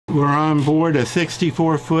We're on board a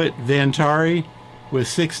 64-foot Vantari with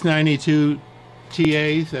 692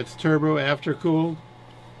 TAs, that's turbo-aftercooled.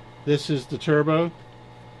 This is the turbo.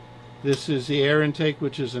 This is the air intake,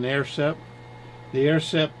 which is an air sep. The air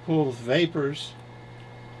sep pulls vapors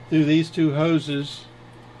through these two hoses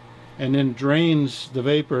and then drains the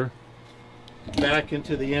vapor back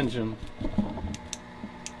into the engine.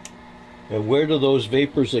 And where do those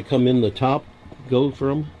vapors that come in the top go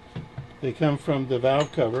from? They come from the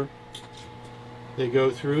valve cover. They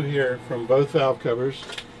go through here from both valve covers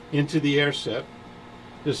into the air sep.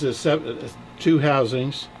 This is two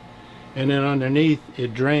housings, and then underneath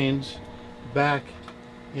it drains back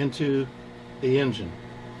into the engine.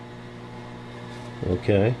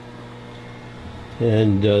 Okay.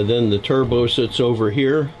 And then the turbo sits over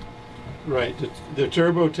here. Right. The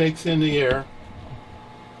turbo takes in the air,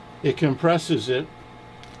 it compresses it,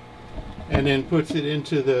 and then puts it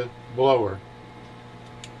into the blower.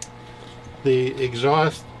 The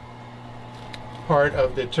exhaust part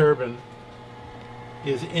of the turbine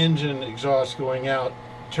is engine exhaust going out,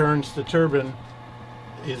 turns the turbine,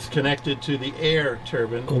 is connected to the air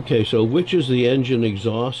turbine. Okay, so which is the engine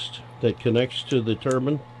exhaust that connects to the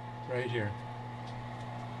turbine? Right here.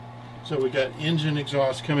 So we got engine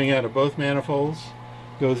exhaust coming out of both manifolds,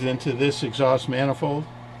 goes into this exhaust manifold.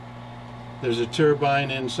 There's a turbine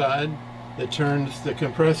inside that turns the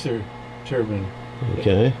compressor turbine,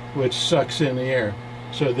 okay, which sucks in the air.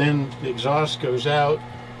 So then the exhaust goes out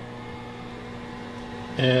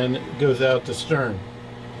and goes out the stern.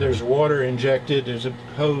 There's water injected, there's a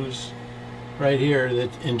hose right here that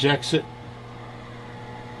injects it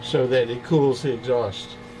so that it cools the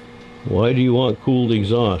exhaust. Why do you want cooled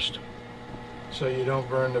exhaust? So you don't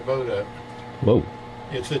burn the boat up. Whoa.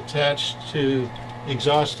 It's attached to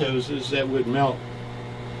exhaust hoses that would melt.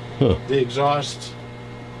 Huh. The exhaust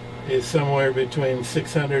is somewhere between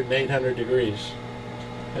 600 and 800 degrees,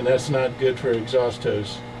 and that's not good for exhaust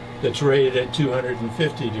hose that's rated at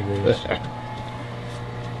 250 degrees.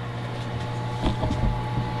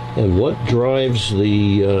 And what drives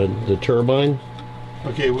the turbine?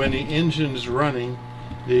 Okay, when the engine's running,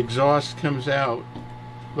 the exhaust comes out,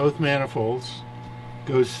 both manifolds,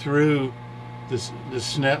 goes through this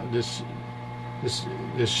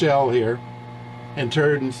shell here, and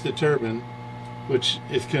turns the turbine, which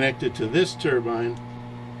is connected to this turbine,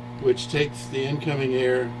 which takes the incoming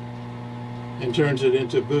air and turns it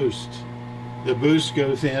into boost. The boost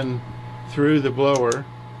goes in through the blower,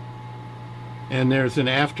 and there's an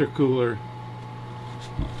aftercooler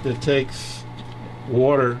that takes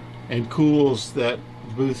water and cools that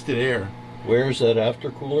boosted air. Where's that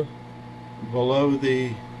aftercooler? Below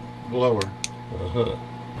the blower. Uh-huh.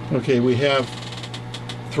 Okay, we have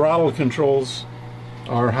throttle controls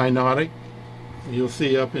are hynotic. You'll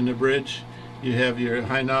see up in the bridge, you have your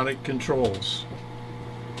hynotic controls.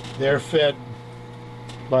 They're fed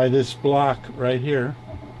by this block right here.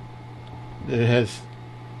 It has,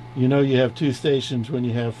 you know, you have two stations when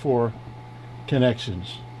you have 4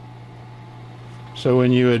 connections. So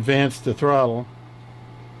when you advance the throttle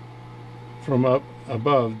from up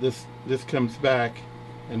above, this comes back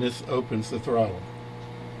and this opens the throttle.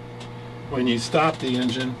 When you stop the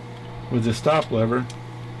engine with the stop lever,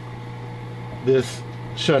 this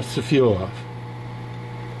shuts the fuel off.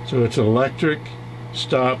 So it's an electric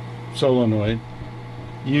stop solenoid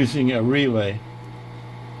using a relay.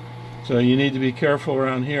 So you need to be careful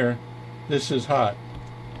around here. This is hot.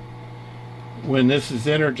 When this is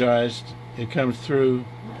energized, it comes through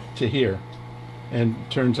to here and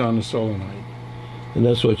turns on the solenoid. And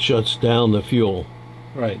that's what shuts down the fuel.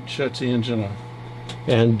 Right, shuts the engine off.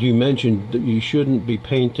 And you mentioned that you shouldn't be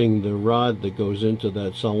painting the rod that goes into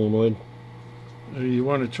that solenoid. You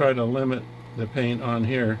want to try to limit the paint on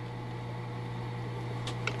here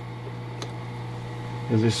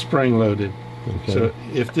because it's spring loaded. Okay. So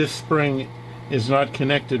if this spring is not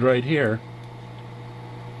connected right here,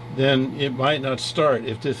 then it might not start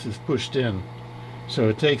if this is pushed in. So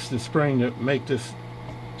it takes the spring to make this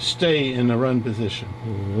stay in the run position.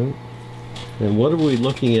 Mm-hmm. And what are we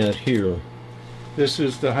looking at here? This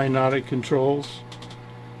is the hynotic controls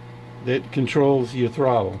that controls your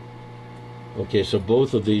throttle. Okay, so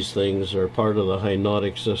both of these things are part of the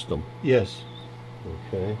hynotic system. Yes.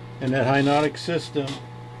 Okay. And that hynotic system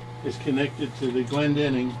is connected to the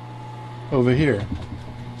Glendinning over here.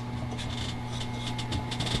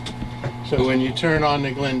 So when you turn on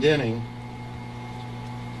the Glendinning,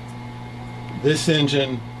 this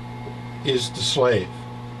engine is the slave.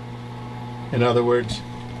 In other words,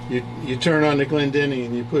 you turn on the Glendinning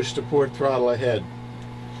and you push the port throttle ahead.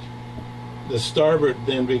 The starboard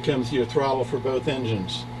then becomes your throttle for both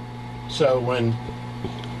engines. So when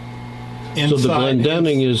So the Inside,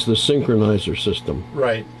 Glendenning is the synchronizer system.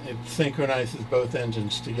 right. It synchronizes both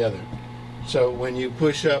engines together. So when you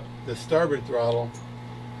push up the starboard throttle,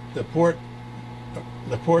 the port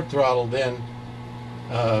throttle then,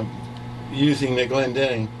 using the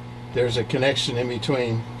Glendenning, there's a connection in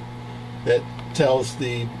between that tells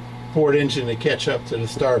the port engine to catch up to the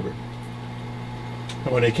starboard.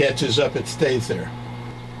 And when it catches up, it stays there.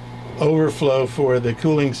 Overflow for the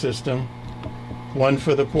cooling system, one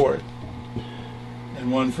for the port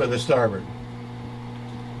and one for the starboard.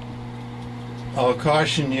 I'll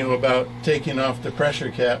caution you about taking off the pressure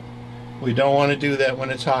cap. We don't want to do that when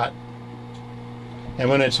it's hot. And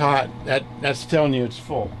when it's hot, that's telling you it's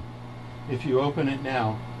full. If you open it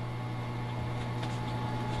now,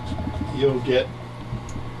 you'll get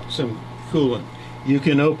some coolant. You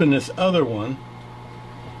can open this other one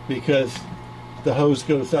because the hose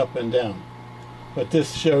goes up and down. But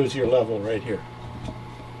this shows your level right here.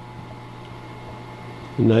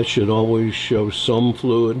 And that should always show some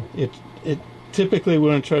fluid. It typically we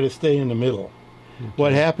want to try to stay in the middle. Okay.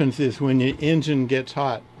 What happens is when your engine gets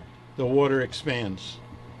hot, the water expands.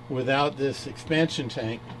 Without this expansion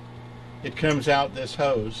tank, it comes out this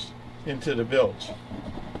hose into the bilge,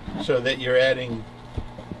 so that you're adding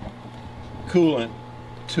coolant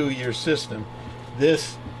to your system.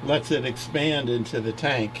 This lets it expand into the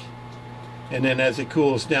tank, and then as it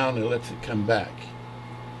cools down, it lets it come back.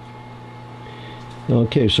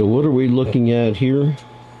 Okay, so what are we looking at here?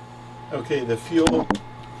 Okay, the fuel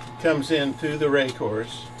comes in through the rake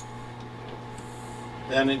horse.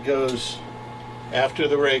 Then it goes, after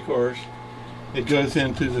the rake horse, it goes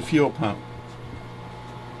in through the fuel pump.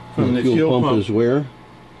 From the fuel pump is where?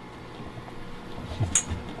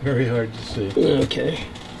 Very hard to see. Okay.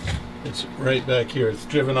 It's right back here. It's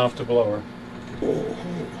driven off the blower.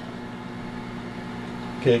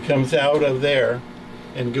 Okay, it comes out of there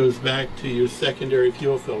and goes back to your secondary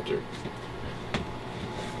fuel filter.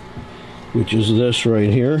 Which is this right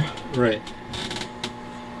here. Right.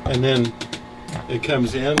 And then it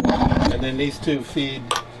comes in, and then these two feed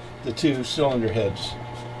the two cylinder heads.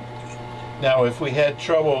 Now, if we had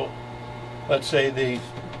trouble, let's say the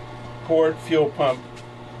port fuel pump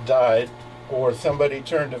died, or somebody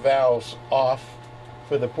turned the valves off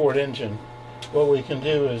for the port engine, what we can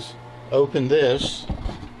do is open this.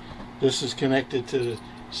 This is connected to the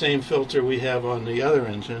same filter we have on the other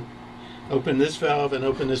engine. Open this valve and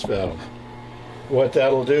open this valve. What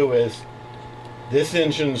that'll do is, this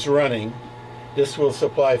engine's running, this will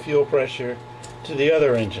supply fuel pressure to the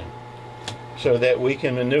other engine, so that we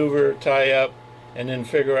can maneuver, tie up, and then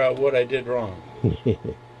figure out what I did wrong.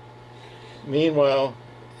 Meanwhile,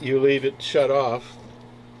 you leave it shut off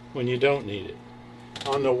when you don't need it.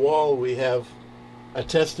 On the wall we have a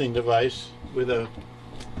testing device with a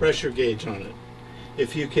pressure gauge on it.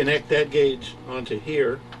 If you connect that gauge onto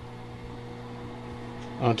here,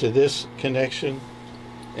 onto this connection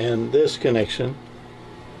and this connection,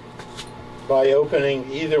 by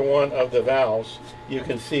opening either one of the valves, you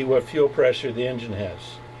can see what fuel pressure the engine has.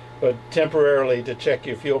 But temporarily, to check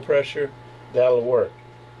your fuel pressure, that'll work.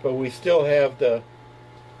 But we still have the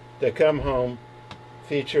come home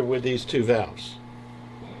feature with these two valves.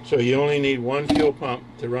 So you only need one fuel pump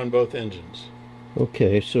to run both engines.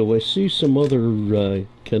 Okay, so I see some other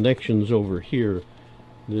connections over here.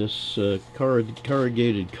 This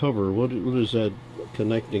corrugated cover, what is that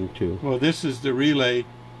connecting to? Well, this is the relay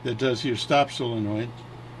that does your stop solenoid,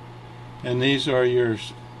 and these are your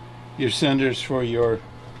senders for your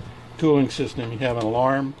cooling system. You have an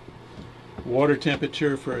alarm, water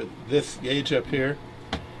temperature for this gauge up here,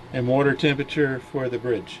 and water temperature for the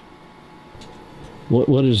bridge.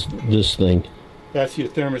 What is this thing? That's your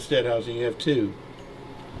thermostat housing. You have two.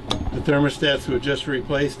 The thermostats were just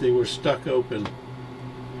replaced. They were stuck open.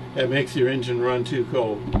 That makes your engine run too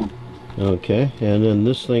cold. Okay, and then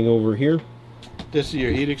this thing over here? This is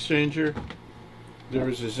your heat exchanger. There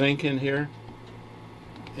is a zinc in here.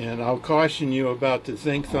 And I'll caution you about the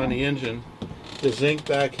zincs on the engine. The zinc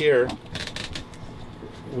back here,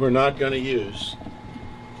 we're not going to use,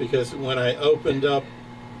 because when I opened up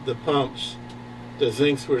the pumps, the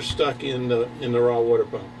zincs were stuck in the raw water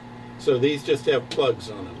pump. So these just have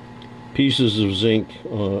plugs on them. Pieces of zinc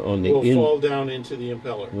on the will fall down into the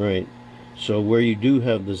impeller. Right. So where you do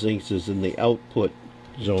have the zincs is in the output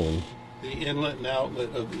zone. The inlet and outlet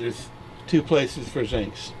there's two places for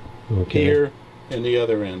zincs. Okay. Here and the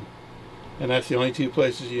other end. And that's the only two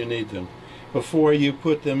places you need them. Before you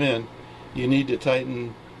put them in, you need to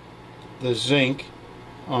tighten the zinc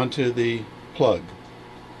onto the plug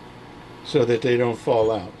so that they don't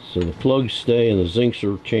fall out. So the plugs stay and the zincs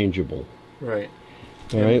are changeable. Right.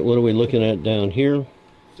 All right, what are we looking at down here?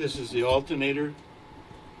 This is the alternator.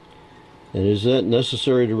 And is that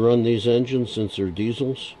necessary to run these engines since they're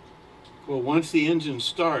diesels? Well, once the engines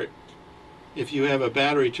start, if you have a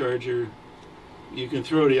battery charger, you can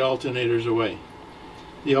throw the alternators away.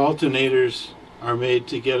 The alternators are made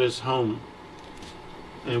to get us home.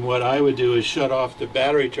 And what I would do is shut off the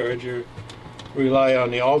battery charger, rely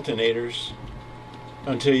on the alternators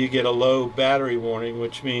until you get a low battery warning,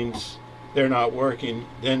 which means they're not working.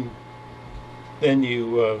 Then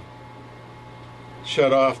you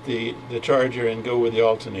shut off the charger and go with the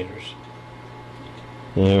alternators.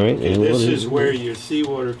 All right. Okay, and this is where your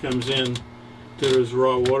seawater comes in to those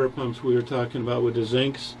raw water pumps we were talking about with the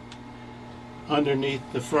zincs. Underneath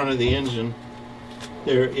the front of the engine,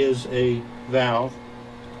 there is a valve,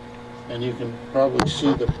 and you can probably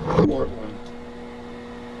see the port one.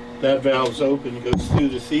 That valve's open, it goes through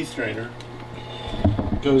the sea strainer,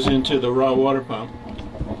 goes into the raw water pump.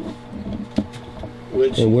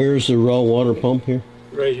 And where's the raw water pump here?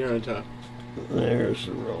 Right here on top. There's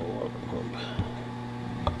the raw water pump.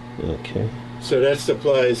 Okay. So that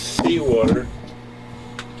supplies seawater,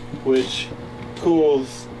 which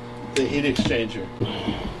cools the heat exchanger.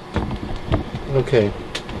 Okay.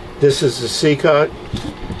 This is the seacock.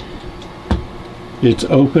 It's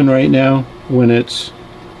open right now. When it's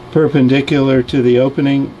perpendicular to the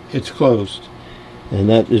opening, it's closed. And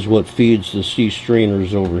that is what feeds the sea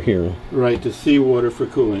strainers over here. Right, the seawater for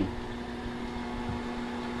cooling.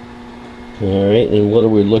 All right, and what are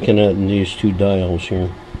we looking at in these two dials here?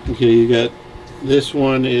 Okay, you got, this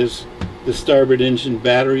one is the starboard engine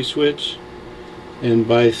battery switch, and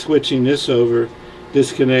by switching this over,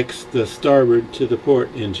 this connects the starboard to the port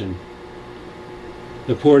engine.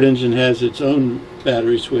 The port engine has its own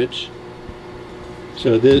battery switch,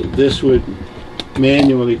 so this would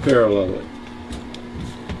manually parallel it.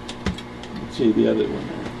 Let's see the other one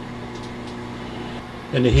there.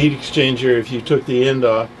 And the heat exchanger, if you took the end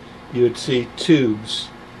off, you would see tubes.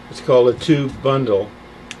 It's called a tube bundle.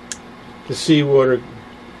 The seawater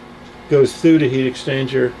goes through the heat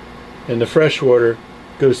exchanger, and the fresh water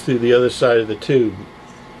goes through the other side of the tube.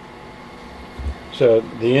 So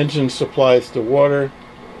the engine supplies the water,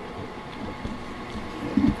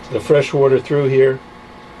 the fresh water through here,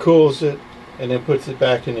 cools it, and then puts it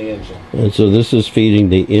back in the engine. And so this is feeding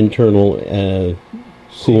the internal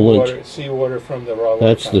coolant. Seawater from the raw water.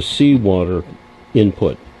 That's the seawater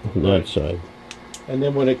input on that side. And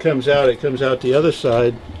then when it comes out the other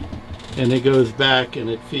side, and it goes back and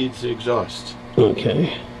it feeds the exhaust.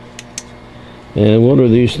 Okay. And what are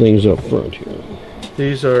these things up front here?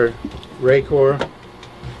 These are Raycor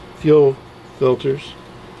fuel filters,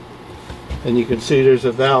 and you can see there's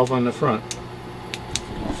a valve on the front.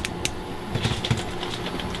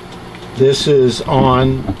 This is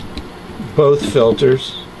on both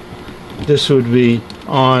filters. This would be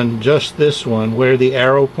on just this one where the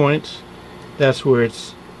arrow points. That's where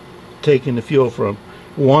it's taking the fuel from.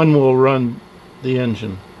 One will run the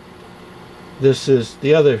engine. This is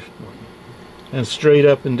the other one. And straight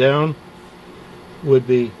up and down would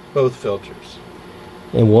be both filters.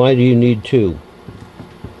 And why do you need two?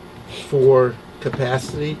 For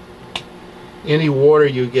capacity. Any water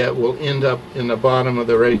you get will end up in the bottom of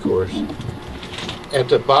the Raycors. At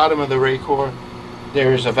the bottom of the Raycor,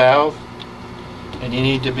 there's a valve, and you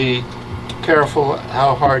need to be careful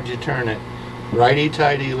how hard you turn it.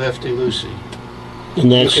 Righty-tighty, lefty-loosey.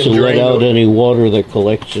 And that's to let out any water that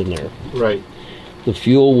collects in there. Right. The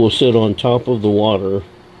fuel will sit on top of the water.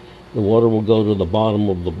 The water will go to the bottom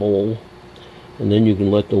of the bowl, and then you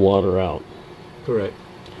can let the water out. Correct.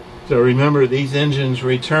 So remember, these engines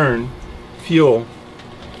return fuel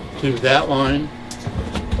to that line.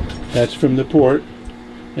 That's from the port,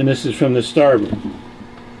 and this is from the starboard.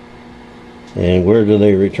 And where do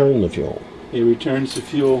they return the fuel? It returns the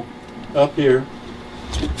fuel up here,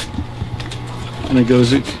 and it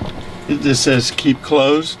goes, this says keep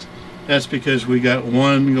closed. That's because we got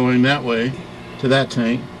one going that way to that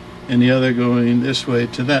tank, and the other going this way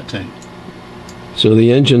to that tank. So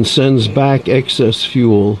the engine sends back excess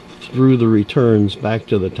fuel through the returns back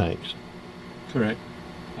to the tanks. Correct.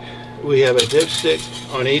 We have a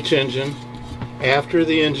dipstick on each engine. After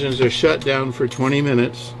the engines are shut down for 20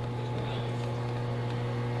 minutes,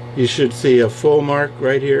 you should see a full mark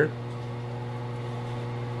right here,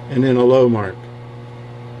 and then a low mark.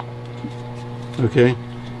 Okay?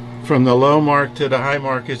 From the low mark to the high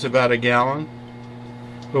mark is about a gallon,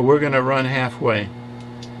 but we're going to run halfway.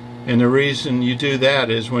 And the reason you do that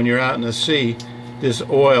is when you're out in the sea, this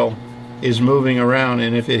oil is moving around,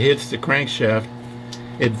 and if it hits the crankshaft,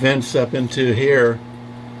 it vents up into here,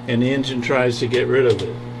 and the engine tries to get rid of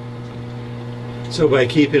it. So by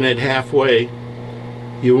keeping it halfway,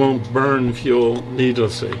 You won't burn fuel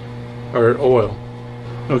needlessly, or oil.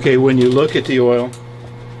 Okay, when you look at the oil,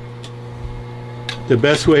 the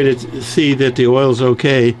best way to see that the oil's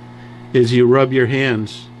okay is you rub your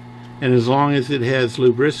hands, and as long as it has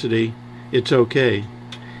lubricity, it's okay.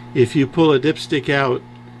 If you pull a dipstick out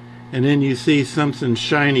and then you see something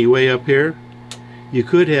shiny way up here, you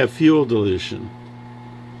could have fuel dilution.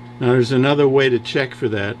 Now there's another way to check for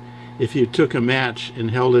that. If you took a match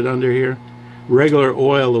and held it under here, regular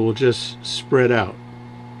oil will just spread out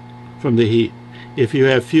from the heat. If you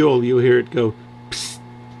have fuel, you'll hear it go psst.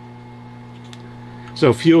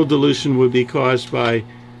 So fuel dilution would be caused by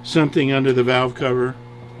something under the valve cover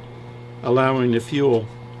allowing the fuel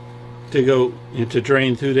to go and to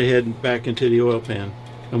drain through the head and back into the oil pan,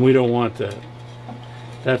 and we don't want that.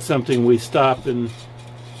 That's something we stop and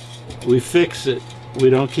we fix it. We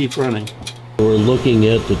don't keep running. We're looking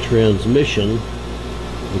at the transmission.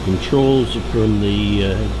 The controls from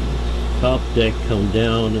the top deck come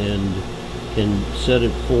down and can set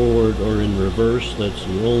it forward or in reverse. That's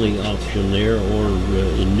the only option there, or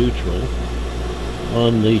in neutral.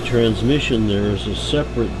 On the transmission there's a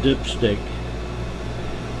separate dipstick,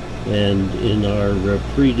 and in our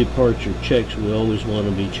pre-departure checks we always want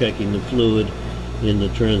to be checking the fluid in the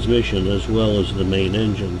transmission as well as the main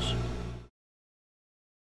engines.